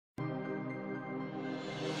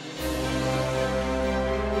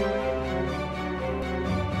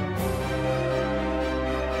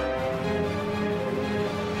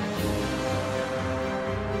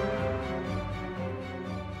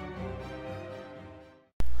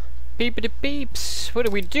Peepity peeps! What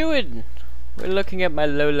are we doing? We're looking at my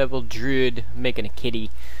low-level druid making a kitty,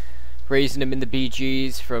 raising him in the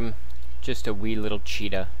BGs from just a wee little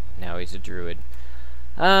cheetah. Now he's a druid.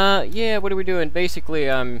 Yeah, what are we doing? Basically,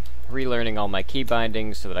 I'm relearning all my key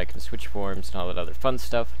bindings so that I can switch forms and all that other fun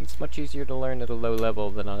stuff. It's much easier to learn at a low level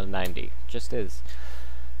than on a 90. Just is.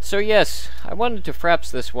 So yes, I wanted to fraps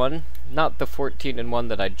this one. Not the 14-1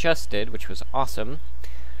 that I just did, which was awesome.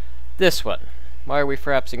 This one. Why are we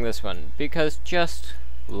frapsing this one? Because just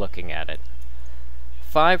looking at it.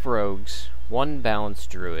 5 rogues, 1 balanced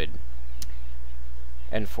druid,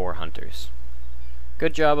 and 4 hunters.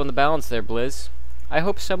 Good job on the balance there, Blizz. I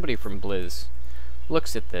hope somebody from Blizz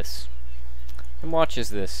looks at this and watches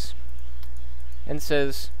this and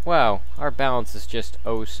says, wow, our balance is just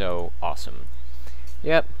oh so awesome.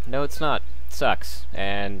 Yep, no it's not. It sucks.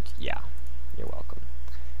 And yeah, you're welcome.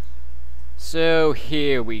 So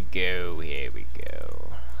here we go, here we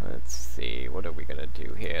go. Let's see, what are we gonna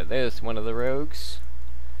do here? There's one of the rogues.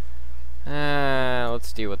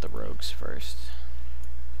 Let's deal with the rogues first.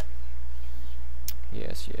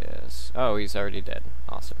 Yes, yes. Oh, he's already dead.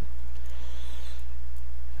 Awesome.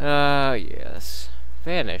 Yes.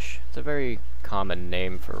 Vanish. It's a very common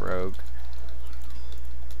name for rogue.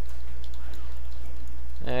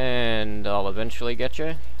 And I'll eventually get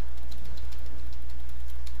you.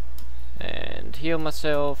 And heal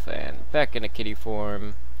myself, and back in a kitty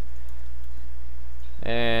form.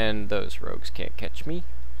 And those rogues can't catch me.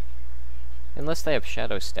 Unless they have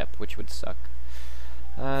Shadow Step, which would suck.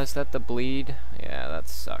 Is that the bleed? Yeah, that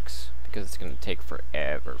sucks. Because it's going to take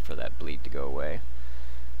forever for that bleed to go away.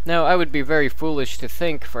 Now, I would be very foolish to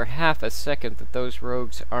think for half a second that those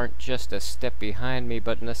rogues aren't just a step behind me,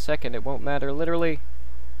 but in a second it won't matter. Literally,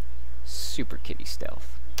 super kitty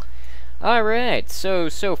stealth. Alright,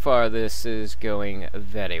 so far this is going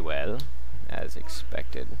very well, as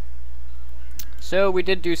expected. So, we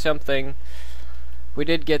did do something. We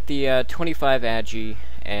did get the 25 agi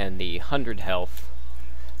and the 100 health.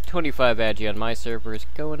 25 agi on my server is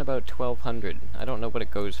going about 1200. I don't know what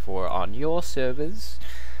it goes for on your servers,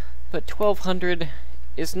 but 1200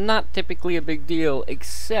 is not typically a big deal,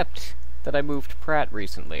 except that I moved Pratt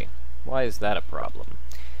recently. Why is that a problem?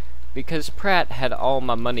 Because Pratt had all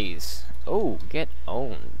my monies. Oh, get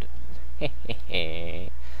owned.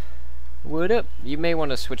 Hehehe. What up? You may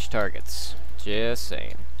want to switch targets. Just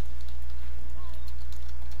saying.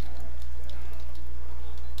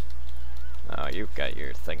 Oh, you've got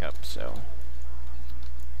your thing up, so...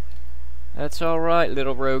 That's alright,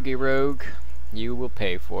 little roguey rogue. You will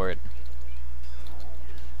pay for it.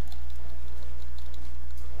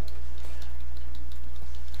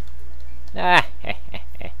 Ah,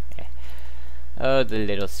 oh, the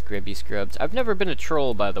little scrubby scrubs. I've never been a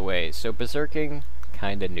troll, by the way, so berserking,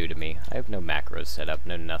 kinda new to me. I have no macros set up,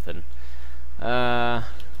 no nothing.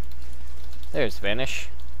 There's Vanish.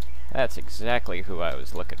 That's exactly who I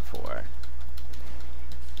was looking for.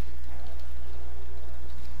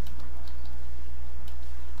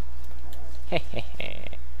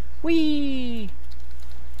 Hehehe. Whee!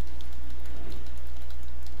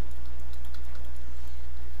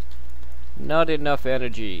 Not enough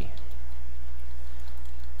energy.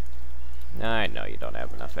 I know you don't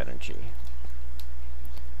have enough energy.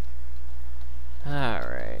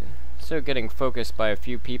 Alright. So getting focused by a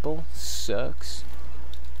few people sucks.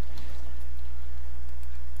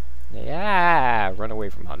 Yeah, run away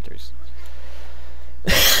from hunters.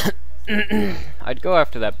 I'd go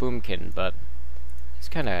after that boomkin, but he's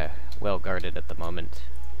kinda well guarded at the moment.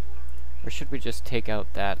 Or should we just take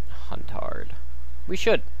out that huntard? We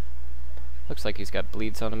should. Looks like he's got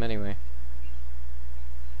bleeds on him anyway.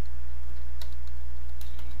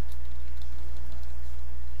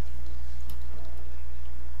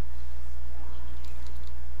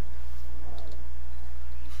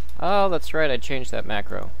 Oh, that's right, I changed that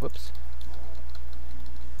macro. Whoops.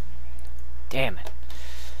 Damn it.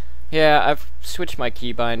 Yeah, I've switched my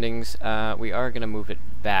key bindings. We are going to move it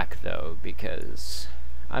back, though, because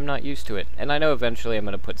I'm not used to it. And I know eventually I'm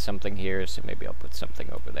going to put something here, so maybe I'll put something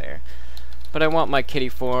over there. But I want my kitty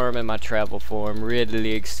form and my travel form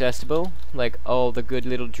readily accessible, like all the good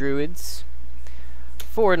little druids.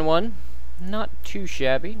 4-in-1. Not too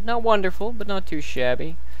shabby. Not wonderful, but not too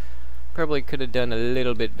shabby. Probably could have done a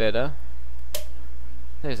little bit better.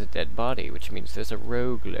 There's a dead body, which means there's a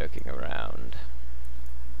rogue lurking around.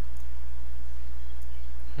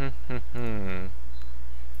 And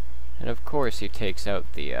of course he takes out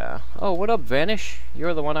the, oh, what up, Vanish?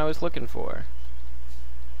 You're the one I was looking for.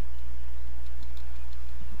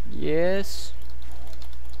 Yes?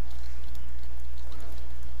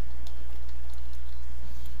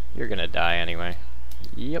 You're gonna die anyway.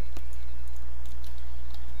 Yep.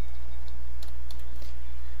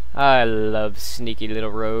 I love sneaky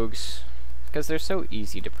little rogues, because they're so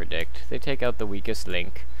easy to predict. They take out the weakest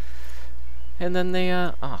link, and then they,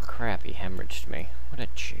 oh crap, he hemorrhaged me. What a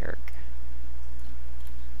jerk.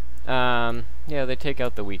 Yeah, they take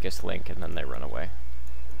out the weakest link, and then they run away.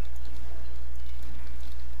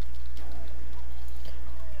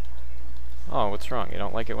 Oh, what's wrong? You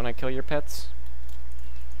don't like it when I kill your pets?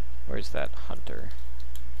 Where's that hunter?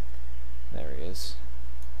 There he is.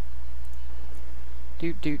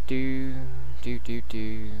 Do do do do do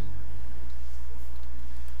do.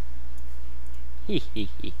 Hee hee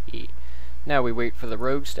hee hee. Now we wait for the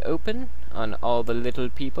rogues to open on all the little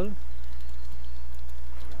people.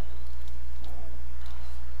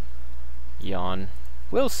 Yawn.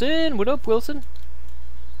 Wilson! What up, Wilson?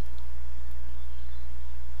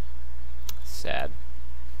 Sad.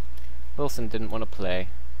 Wilson didn't want to play.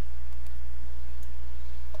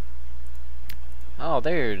 Oh,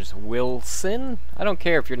 there's Wilson. I don't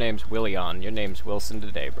care if your name's Willion. Your name's Wilson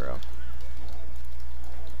today, bro.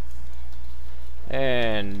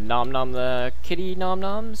 And Nom Nom the kitty Nom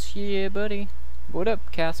Noms. Yeah, buddy. What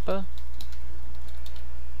up, Caspa?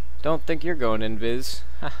 Don't think you're going in, Viz.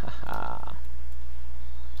 Ha ha ha.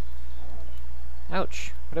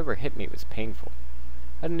 Ouch. Whatever hit me was painful.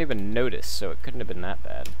 I didn't even notice, so it couldn't have been that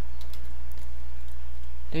bad.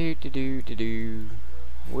 Do do do do do.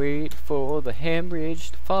 Wait for the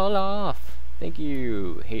hemorrhage to fall off. Thank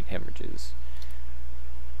you. Hate hemorrhages.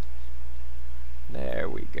 There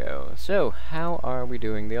we go. So, how are we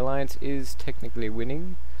doing? The Alliance is technically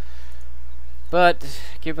winning. But,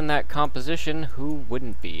 given that composition, who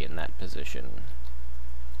wouldn't be in that position?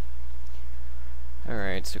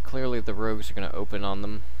 Alright, so clearly the rogues are going to open on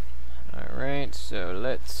them. Alright, so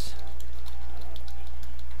let's...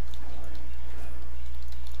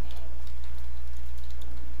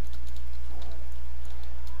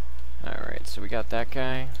 Alright, so we got that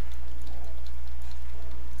guy.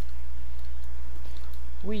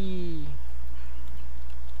 Whee!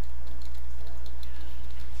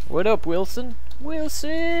 What up, Wilson?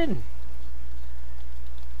 Wilson!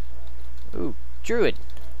 Ooh, Druid.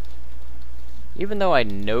 Even though I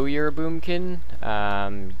know you're a boomkin,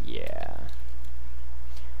 yeah.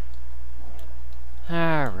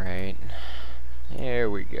 Alright. There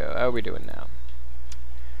we go. How are we doing now?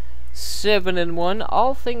 7-1.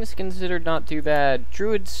 All things considered, not too bad.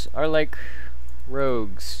 Druids are like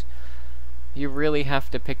rogues. You really have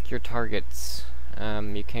to pick your targets.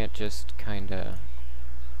 You can't just kinda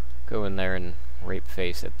go in there and rape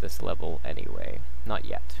face at this level anyway. Not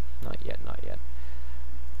yet. Not yet, not yet.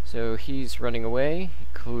 So he's running away. He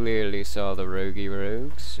clearly saw the roguey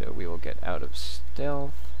rogues, so we will get out of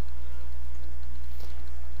stealth.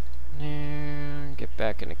 Now, get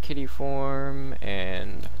back into kitty form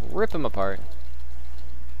and rip him apart.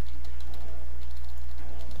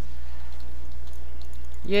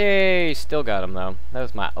 Yay! Still got him though. That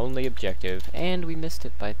was my only objective, and we missed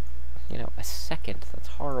it by, you know, a second. That's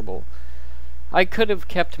horrible. I could have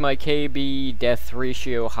kept my KB death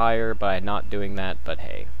ratio higher by not doing that, but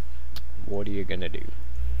hey, what are you gonna do?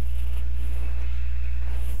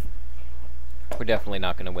 We're definitely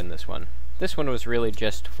not gonna win this one. This one was really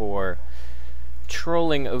just for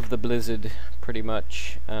trolling of the Blizzard, pretty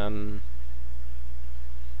much.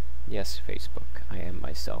 Yes, Facebook. I am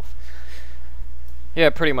myself. Yeah,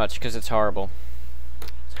 pretty much, because it's horrible.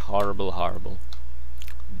 It's horrible, horrible.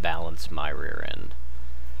 Balance my rear end.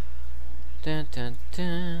 Dun, dun,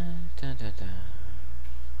 dun, dun, dun, dun.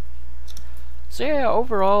 So yeah,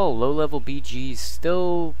 overall, low-level BGs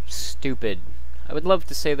still stupid. I would love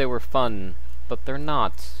to say they were fun, but they're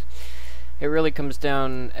not. It really comes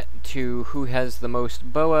down to who has the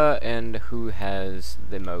most boa and who has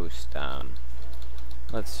the most,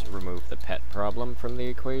 let's remove the pet problem from the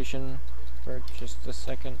equation for just a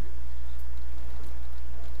second.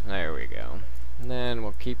 There we go. And then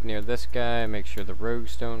we'll keep near this guy, make sure the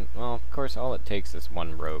rogues don't... Well, of course, all it takes is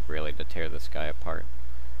one rogue, really, to tear this guy apart.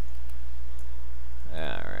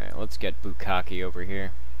 Alright, let's get Bukkake over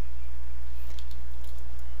here.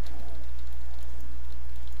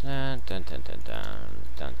 Dun dun dun dun dun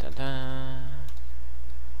dun dun dun.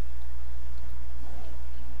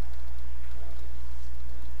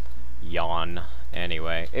 Yawn.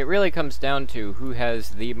 Anyway, it really comes down to who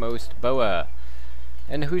has the most boa,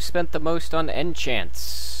 and who spent the most on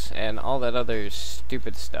enchants, and all that other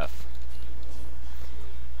stupid stuff.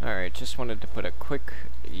 Alright, just wanted to put a quick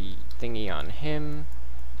thingy on him.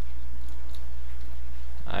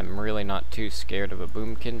 I'm really not too scared of a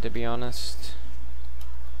boomkin, to be honest.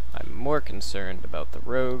 I'm more concerned about the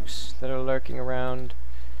rogues that are lurking around.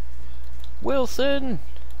 Wilson!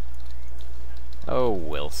 Oh,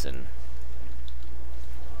 Wilson.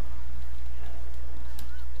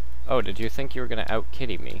 Oh, did you think you were gonna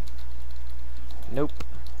out-kitty me? Nope.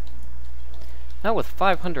 Not with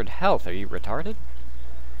 500 health, are you retarded?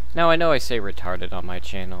 Now, I know I say retarded on my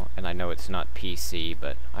channel, and I know it's not PC,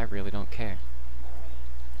 but I really don't care.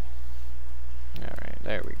 Alright,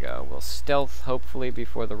 there we go. We'll stealth, hopefully,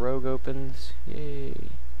 before the rogue opens. Yay.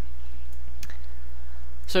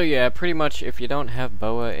 So yeah, pretty much, if you don't have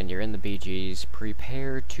Boa and you're in the BGs,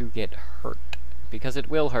 prepare to get hurt. Because it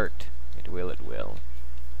will hurt. It will.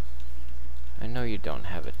 I know you don't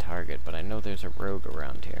have a target, but I know there's a rogue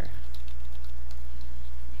around here.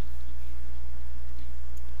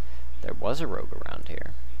 There was a rogue around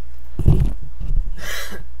here.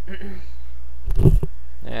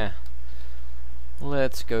 Yeah.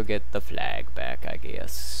 Let's go get the flag back, I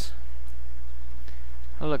guess.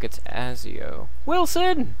 Oh look, it's Azio.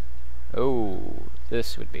 Wilson! Oh,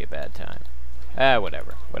 this would be a bad time. Ah,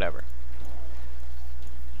 whatever.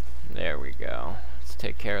 There we go. Let's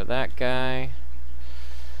take care of that guy.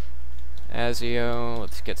 Azio,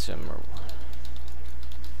 let's get some...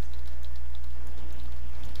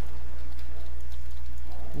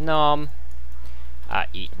 Nom. I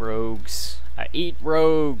eat rogues.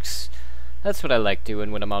 That's what I like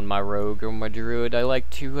doing when I'm on my rogue or my druid. I like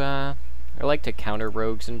to counter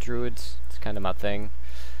rogues and druids. It's kind of my thing.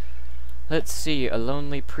 Let's see, a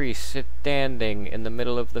lonely priest standing in the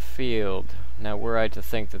middle of the field. Now, were I to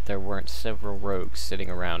think that there weren't several rogues sitting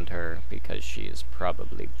around her, because she is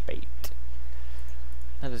probably bait.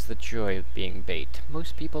 That is the joy of being bait.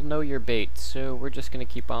 Most people know you're bait, so we're just gonna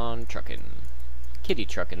keep on trucking. Kitty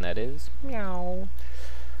trucking, that is. Meow.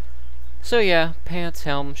 So yeah, pants,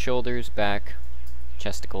 helm, shoulders, back,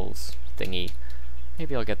 chesticles, thingy.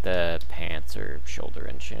 Maybe I'll get the pants or shoulder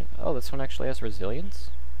and shit. Oh, this one actually has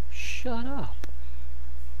resilience? Shut up.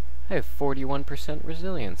 I have 41%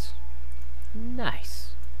 resilience. Nice.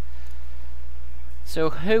 So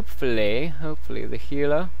hopefully the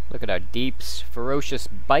healer, look at our deeps, ferocious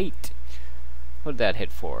bite. What did that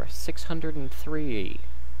hit for? 603.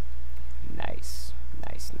 Nice.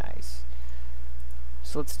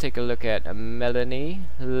 So let's take a look at Melanie,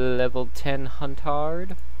 level 10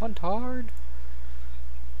 Huntard.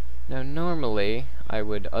 Now normally I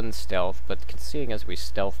would unstealth, but seeing as we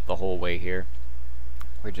stealth the whole way here,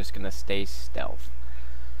 we're just gonna stay stealth.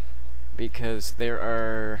 Because there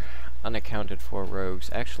are unaccounted for rogues.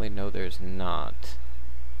 Actually, no, there's not.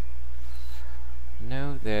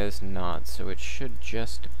 No, there's not, so it should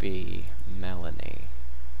just be Melanie.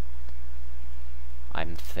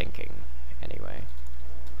 I'm thinking, anyway.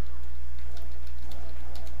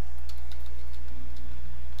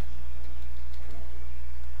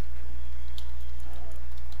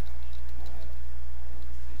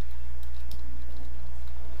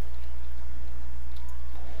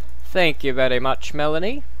 Thank you very much,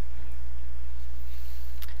 Melanie.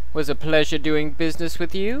 Was a pleasure doing business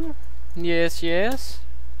with you. Yes. Yes.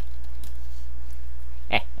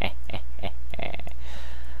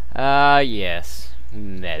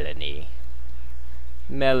 Melanie.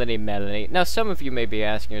 Now, some of you may be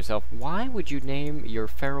asking yourself, why would you name your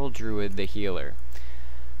Feral Druid the healer?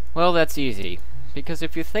 Well, that's easy. Because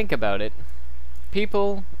if you think about it,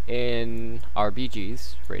 people in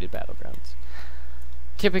RBGs, Rated Battlegrounds,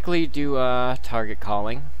 typically do target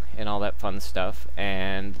calling and all that fun stuff,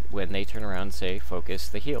 and when they turn around and say, focus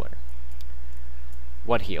the healer.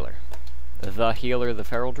 What healer? The healer, the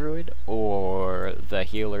Feral Druid? Or the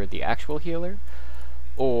healer, the actual healer?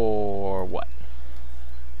 Or what?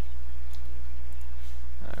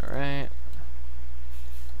 Alright.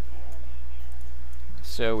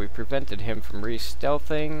 So we prevented him from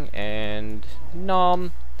re-stealthing, and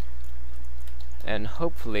nom. And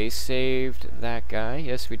hopefully saved that guy.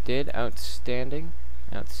 Yes, we did. Outstanding.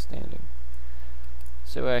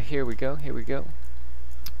 So here we go.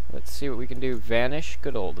 Let's see what we can do. Vanish.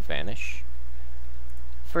 Good old Vanish.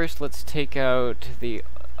 First, let's take out the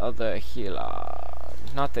other healer.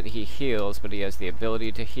 Not that he heals, but he has the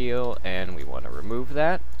ability to heal, and we want to remove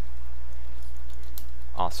that.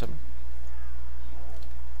 Awesome.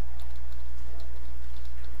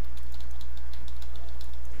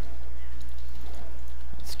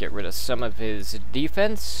 Let's get rid of some of his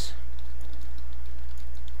defense.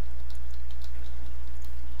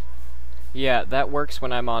 Yeah, that works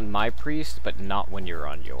when I'm on my priest, but not when you're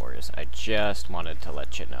on yours. I just wanted to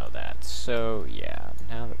let you know that. So, yeah,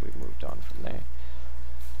 now that we've moved on from there,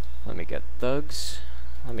 let me get thugs.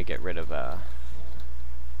 Let me get rid of,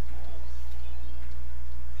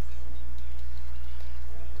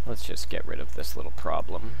 let's just get rid of this little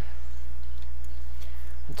problem.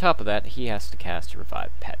 On top of that, he has to cast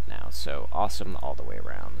Revive Pet now, so awesome all the way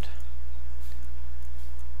around.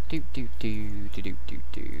 Do do do do do do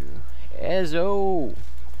do. Ezzo!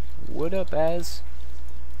 What up, Az?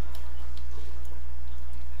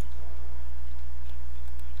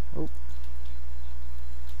 Oh.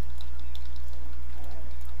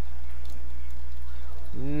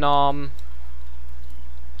 Nom.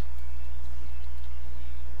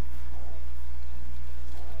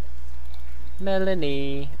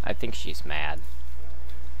 Melanie. I think she's mad.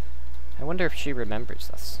 I wonder if she remembers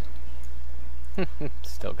us.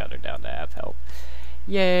 Still got her down to half health.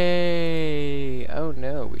 Yay! Oh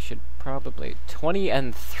no, we should probably... 20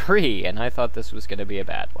 and 3, and I thought this was gonna be a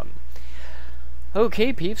bad one.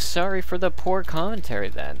 Okay, peeps, sorry for the poor commentary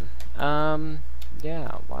then.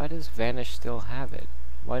 Yeah, why does Vanish still have it?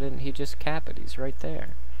 Why didn't he just cap it? He's right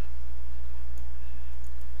there.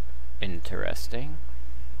 Interesting.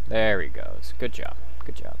 There he goes. Good job.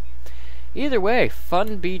 Good job. Either way,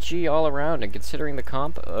 fun BG all around, and considering the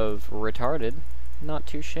comp of retarded, not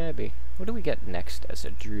too shabby. What do we get next as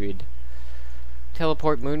a druid?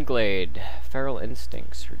 Teleport Moonglade. Feral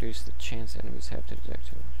Instincts. Reduce the chance enemies have to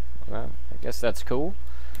detect you. Well, I guess that's cool.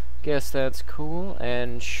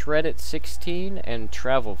 And Shred at 16 and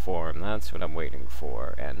Travel Form. That's what I'm waiting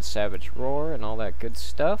for. And Savage Roar and all that good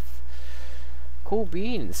stuff. Cool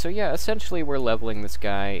beans. So yeah, essentially we're leveling this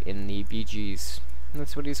guy in the BGs.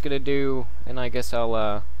 That's what he's gonna do, and I guess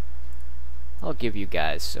I'll give you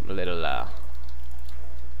guys some little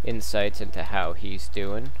insights into how he's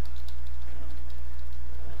doing.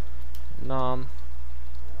 Nom.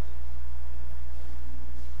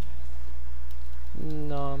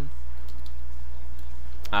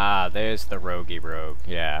 Ah, there's the roguey rogue,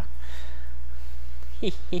 yeah.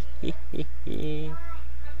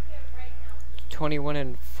 21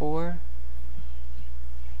 and 4.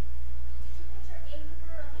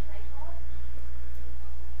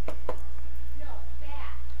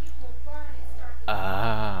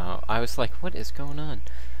 I was like, what is going on?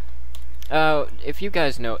 If you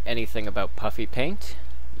guys know anything about puffy paint,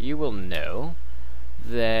 you will know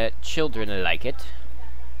that children like it.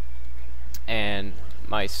 And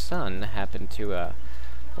my son happened to,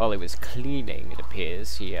 while he was cleaning, it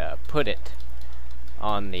appears, he put it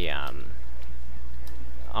on the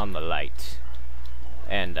light.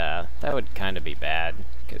 And that would kind of be bad,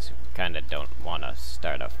 because we kind of don't want to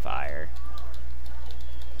start a fire.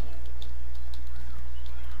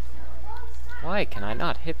 Why can I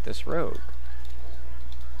not hit this rogue?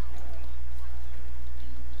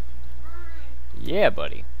 Yeah,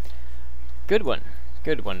 buddy. Good one.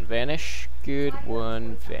 Good one, Vanish. Good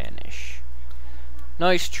one, Vanish.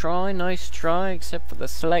 Nice try, except for the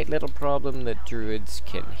slight little problem that druids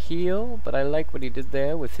can heal, but I like what he did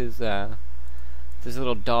there with his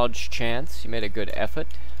little dodge chance. He made a good effort.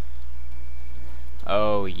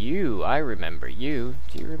 Oh, you. I remember you.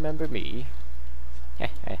 Do you remember me?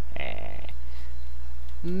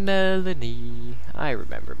 Melanie. I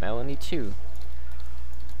remember Melanie too.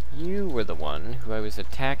 You were the one who I was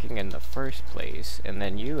attacking in the first place, and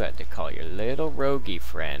then you had to call your little roguey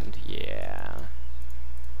friend. Yeah.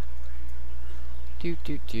 Do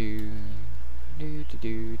do do. Do do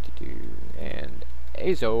do do do. And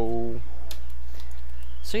Azo.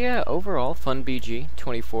 So yeah, overall, fun BG.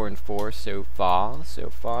 24 and 4 so far.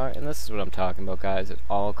 And this is what I'm talking about, guys. It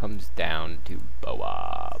all comes down to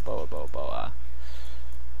Boa. Boa.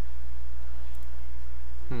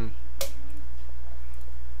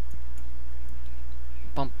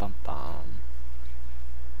 Bum bum bum.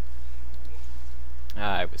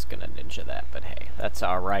 I was gonna ninja that, but hey, that's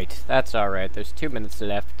alright. That's alright. There's 2 minutes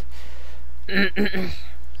left.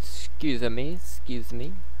 Excuse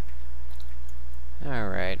me.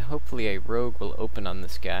 Alright, hopefully a rogue will open on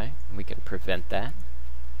this guy. We can prevent that.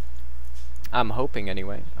 I'm hoping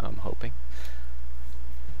anyway. I'm hoping.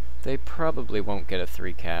 They probably won't get a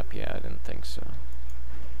 3 cap. Yeah, I didn't think so.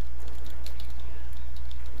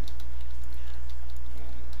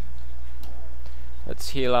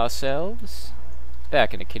 Let's heal ourselves.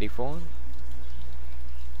 Back into kitty form.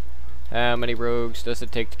 How many rogues does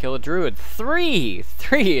it take to kill a druid? 3!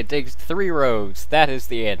 3! It takes 3 rogues. That is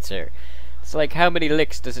the answer. It's like, how many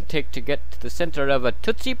licks does it take to get to the center of a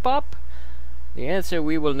Tootsie Pop? The answer,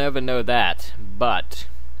 we will never know that. But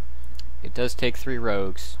it does take 3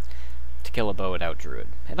 rogues to kill a bowed out druid.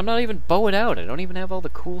 And I'm not even bowed out. I don't even have all the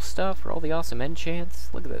cool stuff or all the awesome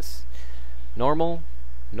enchants. Look at this. Normal.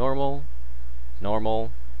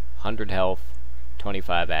 100 health.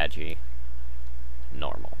 25 agi.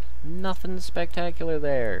 Normal. Nothing spectacular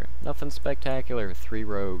there. Nothing spectacular. 3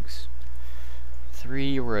 rogues.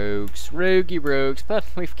 3 rogues. Roguey rogues. But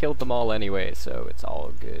we've killed them all anyway, so it's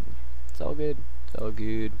all good. It's all good. It's all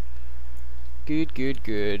good. Good, good,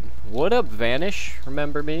 good. What up, Vanish?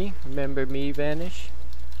 Remember me? Remember me, Vanish?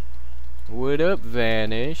 What up,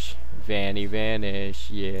 Vanish? Vanish,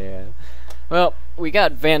 yeah. Well, we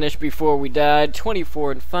got Vanish before we died.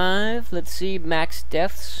 24 and 5. Let's see, max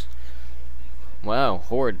deaths. Wow,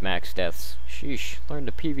 horde max deaths. Sheesh, learn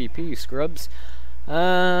the PvP, scrubs.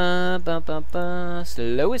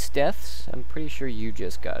 Slowest deaths, I'm pretty sure you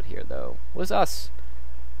just got here, though, was us.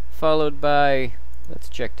 Followed by, let's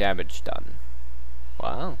check damage done.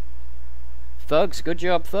 Wow. Thugs, good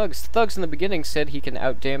job, Thugs. Thugs in the beginning said he can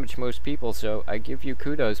out-damage most people, so I give you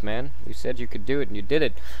kudos, man. You said you could do it, and you did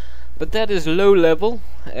it. But that is low level,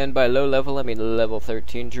 and by low level I mean level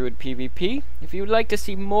 13 Druid PvP. If you would like to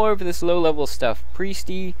see more of this low level stuff,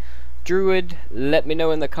 Priesty, Druid, let me know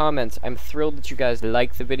in the comments. I'm thrilled that you guys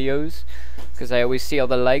like the videos, because I always see all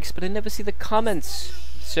the likes, but I never see the comments.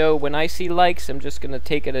 So when I see likes, I'm just going to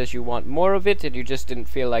take it as you want more of it, and you just didn't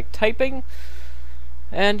feel like typing.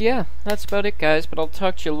 And yeah, that's about it, guys, but I'll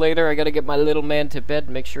talk to you later. I gotta get my little man to bed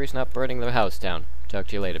and make sure he's not burning the house down. Talk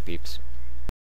to you later, peeps.